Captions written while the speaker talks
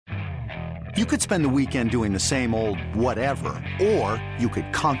You could spend the weekend doing the same old whatever, or you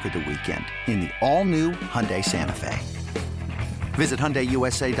could conquer the weekend in the all-new Hyundai Santa Fe. Visit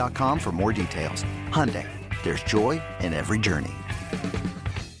HyundaiUSA.com for more details. Hyundai, there's joy in every journey.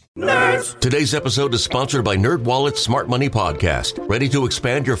 Nerds! Today's episode is sponsored by NerdWallet's Smart Money Podcast. Ready to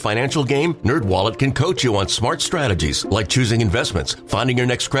expand your financial game? NerdWallet can coach you on smart strategies like choosing investments, finding your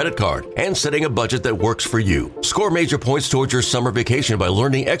next credit card, and setting a budget that works for you. Score major points towards your summer vacation by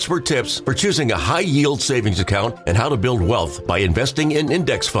learning expert tips for choosing a high-yield savings account and how to build wealth by investing in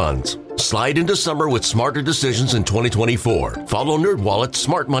index funds. Slide into summer with smarter decisions in 2024. Follow NerdWallet's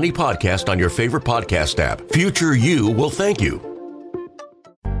Smart Money Podcast on your favorite podcast app. Future you will thank you.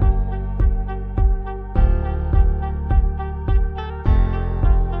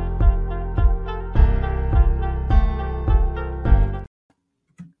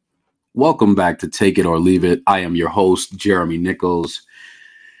 Welcome back to Take It or Leave It. I am your host, Jeremy Nichols.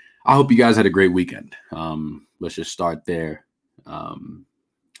 I hope you guys had a great weekend. Let's just start there. I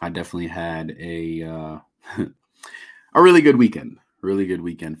definitely had a really good weekend. Really good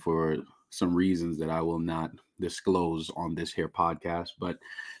weekend for some reasons that I will not disclose on this here podcast. But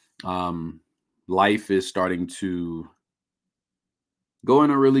life is starting to go in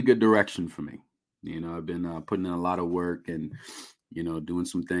a really good direction for me. You know, I've been putting in a lot of work and doing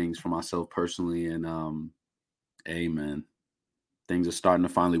some things for myself personally, and man, things are starting to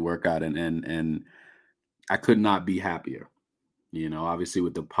finally work out, and I could not be happier. Obviously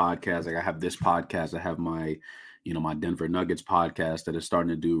with the podcast, like I have this podcast, I have my, my Denver Nuggets podcast that is starting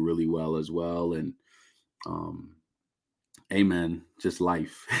to do really well as well, and man, just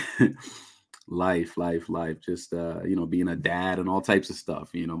life, life, just being a dad and all types of stuff.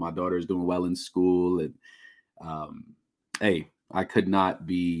 My daughter is doing well in school, and I could not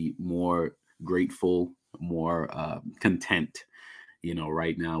be more grateful, more content,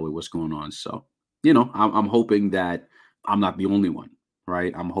 right now with what's going on. So, I'm hoping that I'm not the only one,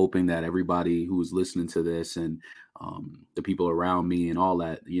 right? I'm hoping that everybody who's listening to this and the people around me and all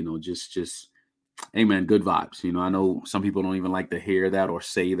that, just, hey, man, good vibes. I know some people don't even like to hear that or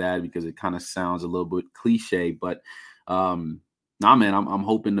say that because it kind of sounds a little bit cliche, but nah, man, I'm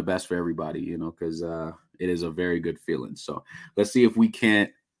hoping the best for everybody, because it is a very good feeling. So let's see if we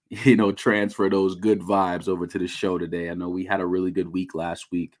can't, transfer those good vibes over to the show today. I know we had a really good week last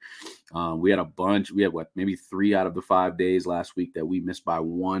week. We had a bunch. We had maybe 3 out of the 5 days last week that we missed by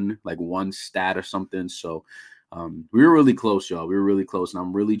one stat or something. So we were really close, y'all. We were really close. And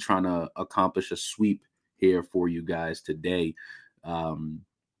I'm really trying to accomplish a sweep here for you guys today. Yeah,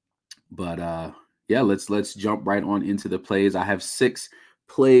 let's jump right on into the plays. I have 6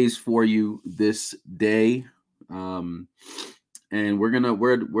 plays for you this day. And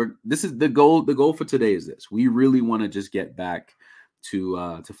this is the goal. The goal for today is this. We really want to just get back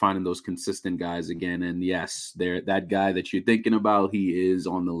to finding those consistent guys again. And yes, that guy that you're thinking about, he is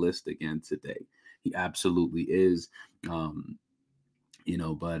on the list again today. He absolutely is. But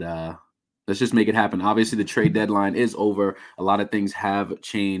let's just make it happen. Obviously, the trade deadline is over. A lot of things have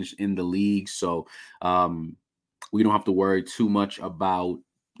changed in the league. So we don't have to worry too much about,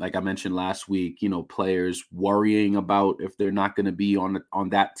 like I mentioned last week, players worrying about if they're not going to be on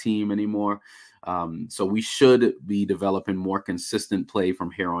that team anymore. So we should be developing more consistent play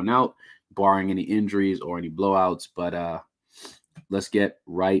from here on out, barring any injuries or any blowouts. But let's get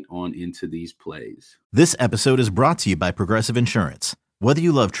right on into these plays. This episode is brought to you by Progressive Insurance. Whether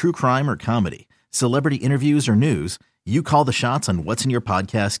you love true crime or comedy, celebrity interviews or news, you call the shots on what's in your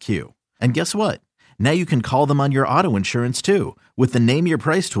podcast queue. And guess what? Now you can call them on your auto insurance too with the Name Your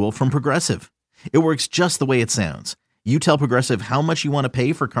Price tool from Progressive. It works just the way it sounds. You tell Progressive how much you want to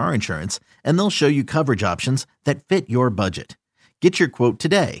pay for car insurance, and they'll show you coverage options that fit your budget. Get your quote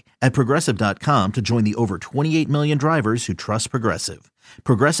today at Progressive.com to join the over 28 million drivers who trust Progressive.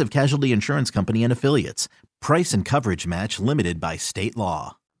 Progressive Casualty Insurance Company and Affiliates. Price and coverage match limited by state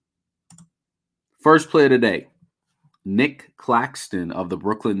law. First play of the day. Nick Claxton of the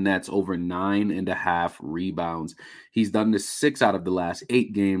Brooklyn Nets over 9.5 rebounds. He's done this 6 out of the last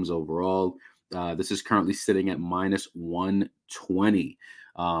 8 games overall. This is currently sitting at minus 120.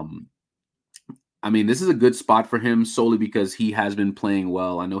 This is a good spot for him solely because he has been playing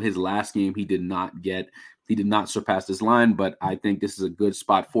well. I know his last game he did not surpass this line, but I think this is a good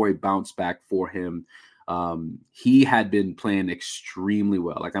spot for a bounce back for him. He had been playing extremely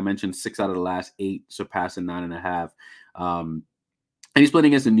well. Like I mentioned, 6 out of the last 8, surpassing 9.5. And he's playing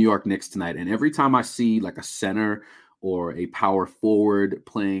against the New York Knicks tonight. And every time I see like a center or a power forward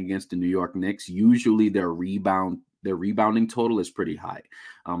playing against the New York Knicks, usually their rebounding total is pretty high,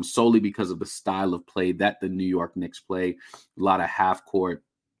 solely because of the style of play that the New York Knicks play. A lot of half court,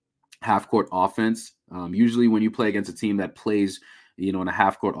 half-court offense. Usually when you play against a team that plays, in a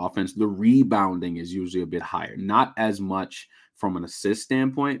half-court offense, the rebounding is usually a bit higher. Not as much from an assist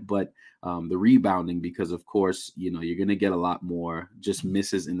standpoint, but the rebounding, because of course, you're going to get a lot more just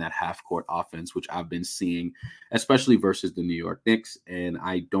misses in that half-court offense, which I've been seeing, especially versus the New York Knicks. And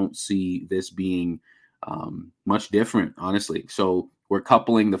I don't see this being much different, honestly. So we're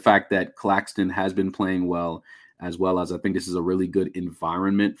coupling the fact that Claxton has been playing well as I think this is a really good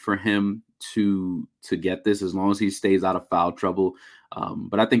environment for him to get this, as long as he stays out of foul trouble.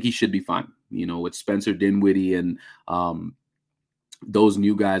 But I think he should be fine, with Spencer Dinwiddie and those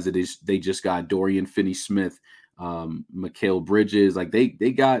new guys that they just got, Dorian Finney-Smith, Mikal Bridges. Like they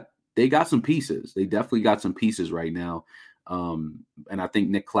got some pieces. They definitely got some pieces right now. And I think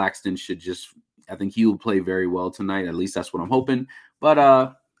Nick Claxton I think he will play very well tonight. At least that's what I'm hoping.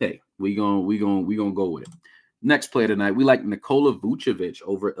 But hey, we gonna go with it. Next player tonight, we like Nikola Vucevic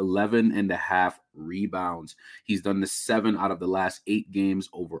over 11.5 rebounds. He's done this 7 out of the last 8 games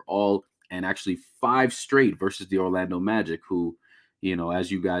overall, and actually 5 straight versus the Orlando Magic, who,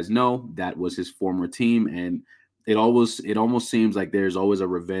 as you guys know, that was his former team. And it almost seems like there's always a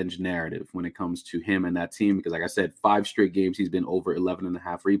revenge narrative when it comes to him and that team, because like I said, 5 straight games, he's been over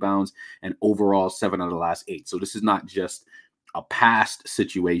 11.5 rebounds, and overall 7 out of the last 8. So this is not just a past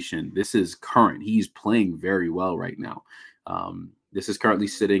situation. This is current. He's playing very well right now. This is currently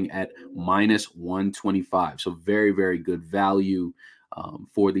sitting at -125. So very, very good value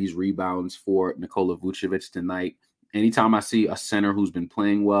for these rebounds for Nikola Vucevic tonight. Anytime I see a center who's been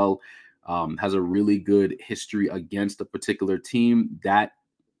playing well, has a really good history against a particular team, that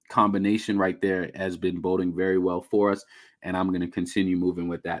combination right there has been boding very well for us. And I'm going to continue moving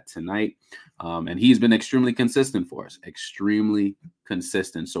with that tonight. And he's been extremely consistent for us, extremely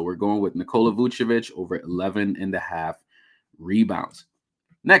consistent. So we're going with Nikola Vucevic over 11.5 rebounds.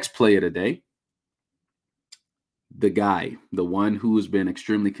 Next player today, the one who's been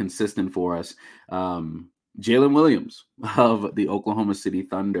extremely consistent for us, Jalen Williams of the Oklahoma City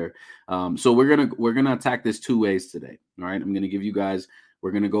Thunder. So we're gonna attack this 2 ways today. All right, I'm gonna give you guys.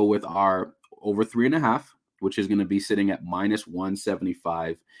 We're gonna go with our over 3.5, which is gonna be sitting at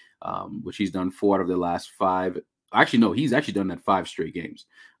 -175, which he's done 4 out of the last 5. Actually, no, he's actually done that 5 straight games.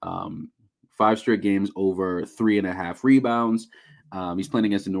 5 straight games over 3.5 rebounds. He's playing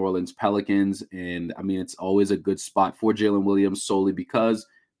against the New Orleans Pelicans, and I mean, it's always a good spot for Jalen Williams solely because,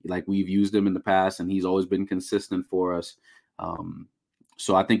 like, we've used him in the past, and he's always been consistent for us.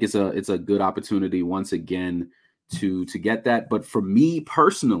 So I think it's a good opportunity once again to get that. But for me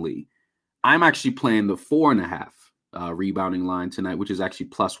personally, I'm actually playing the 4.5 rebounding line tonight, which is actually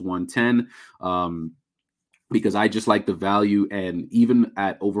 +110, because I just like the value. And even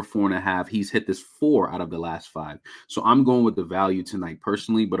at over 4.5, he's hit this 4 out of the last 5. So I'm going with the value tonight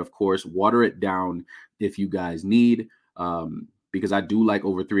personally. But of course, water it down if you guys need. Because I do like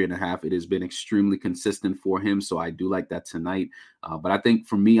over 3.5. It has been extremely consistent for him. So I do like that tonight. But I think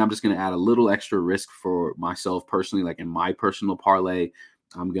for me, I'm just going to add a little extra risk for myself personally. Like in my personal parlay,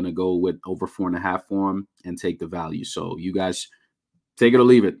 I'm going to go with over 4.5 for him and take the value. So you guys take it or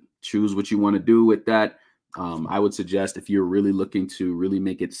leave it. Choose what you want to do with that. I would suggest if you're really looking to really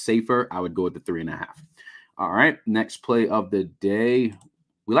make it safer, I would go with the 3.5. All right. Next play of the day.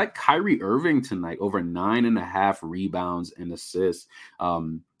 We like Kyrie Irving tonight over 9.5 rebounds and assists.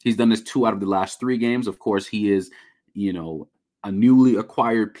 He's done this 2 out of the last 3 games. Of course, he is, a newly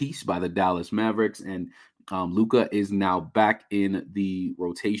acquired piece by the Dallas Mavericks. And Luka is now back in the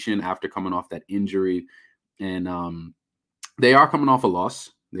rotation after coming off that injury. And they are coming off a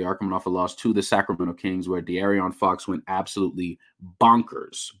loss. They are coming off a loss to the Sacramento Kings, where De'Aaron Fox went absolutely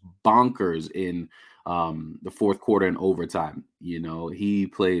bonkers in the fourth quarter and overtime.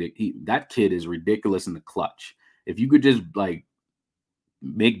 That kid is ridiculous in the clutch. If you could just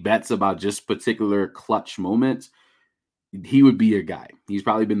make bets about just particular clutch moments, he would be your guy. He's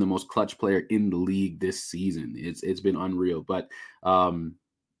probably been the most clutch player in the league this season. It's been unreal. But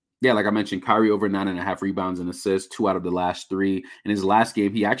like I mentioned, Kyrie over 9.5 rebounds and assists, 2 out of the last 3. In his last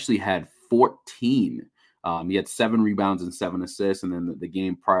game, he actually had 14. He had 7 rebounds and 7 assists. And then the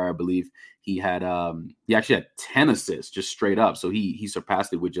game prior, I believe he actually had 10 assists just straight up. So he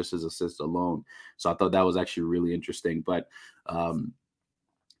surpassed it with just his assists alone. So I thought that was actually really interesting. But I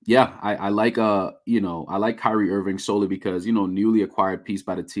like Kyrie Irving solely because, newly acquired piece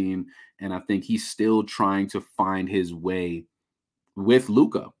by the team. And I think he's still trying to find his way with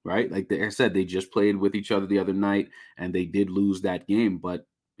Luka, right? Like I said, they just played with each other the other night and they did lose that game. But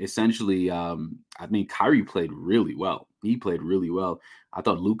essentially, Kyrie played really well. He played really well. I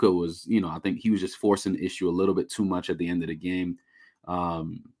thought Luka was, I think he was just forcing the issue a little bit too much at the end of the game.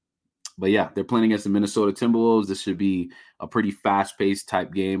 But yeah, they're playing against the Minnesota Timberwolves. This should be a pretty fast-paced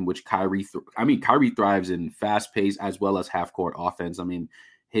type game, which Kyrie thrives in fast-paced as well as half-court offense. I mean,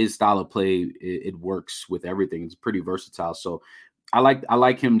 his style of play, it works with everything. It's pretty versatile. So I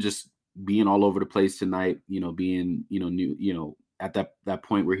like him just being all over the place tonight, being, new, at that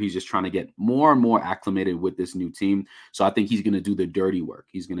point where he's just trying to get more and more acclimated with this new team. So I think he's going to do the dirty work.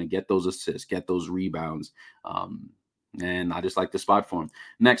 He's going to get those assists, get those rebounds. And I just like the spot for him.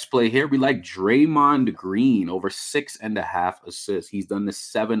 Next play here, we like Draymond Green over 6.5 assists. He's done this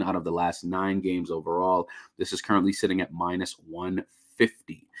 7 out of the last 9 games overall. This is currently sitting at -150.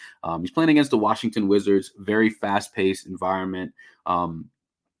 He's playing against the Washington Wizards, very fast-paced environment.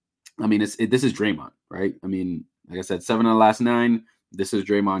 This is Draymond, right? I mean, like I said, 7 out of the last 9. This is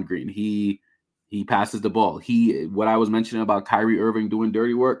Draymond Green. He passes the ball. What I was mentioning about Kyrie Irving doing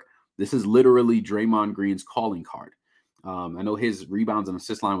dirty work, this is literally Draymond Green's calling card. I know his rebounds and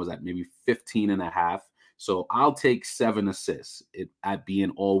assist line was at maybe 15.5. So I'll take 7 assists at being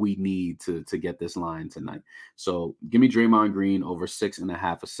all we need to get this line tonight. So give me Draymond Green over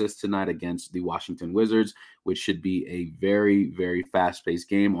 6.5 assists tonight against the Washington Wizards, which should be a very, very fast-paced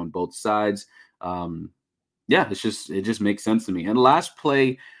game on both sides. It just makes sense to me. And last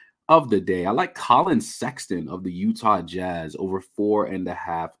play of the day, I like Colin Sexton of the Utah Jazz over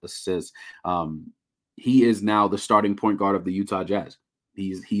 4.5 assists. He is now the starting point guard of the Utah Jazz.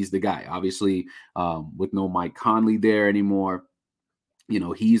 He's the guy. Obviously, with no Mike Conley there anymore,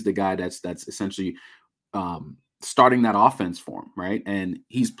 he's the guy that's essentially starting that offense for him, right? And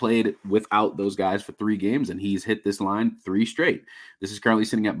he's played without those guys for 3 games, and he's hit this line 3 straight. This is currently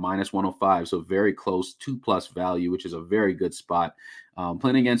sitting at -105, so very close, 2+ value, which is a very good spot.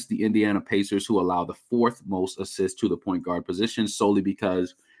 Playing against the Indiana Pacers, who allow the 4th most assists to the point guard position, solely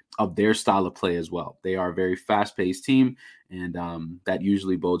because of their style of play as well. They are a very fast-paced team, and that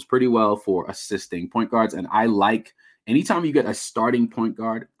usually bodes pretty well for assisting point guards. And I like anytime you get a starting point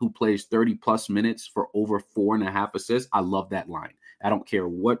guard who plays 30+ minutes for over 4.5 assists, I love that line. I don't care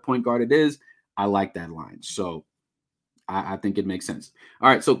what point guard it is. I like that line. So I think it makes sense. All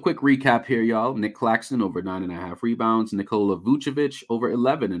right, so quick recap here, y'all. Nick Claxton over 9.5 rebounds. Nikola Vucevic over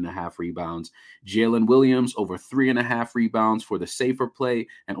 11.5 rebounds. Jalen Williams over 3.5 rebounds for the safer play,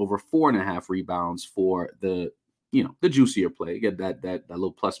 and over 4.5 rebounds for the juicier play. Get that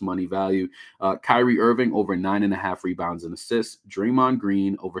little plus money value. Kyrie Irving over 9.5 rebounds and assists. Draymond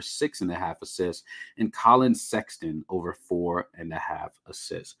Green over 6.5 assists, and Colin Sexton over 4.5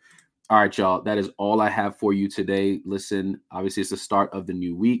 assists. All right, y'all, that is all I have for you today. Listen, obviously it's the start of the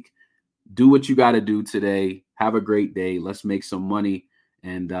new week. Do what you got to do today. Have a great day. Let's make some money.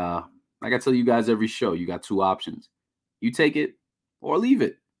 And like I tell you guys every show, you got 2 options. You take it or leave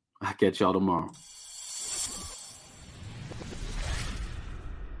it. I'll catch y'all tomorrow.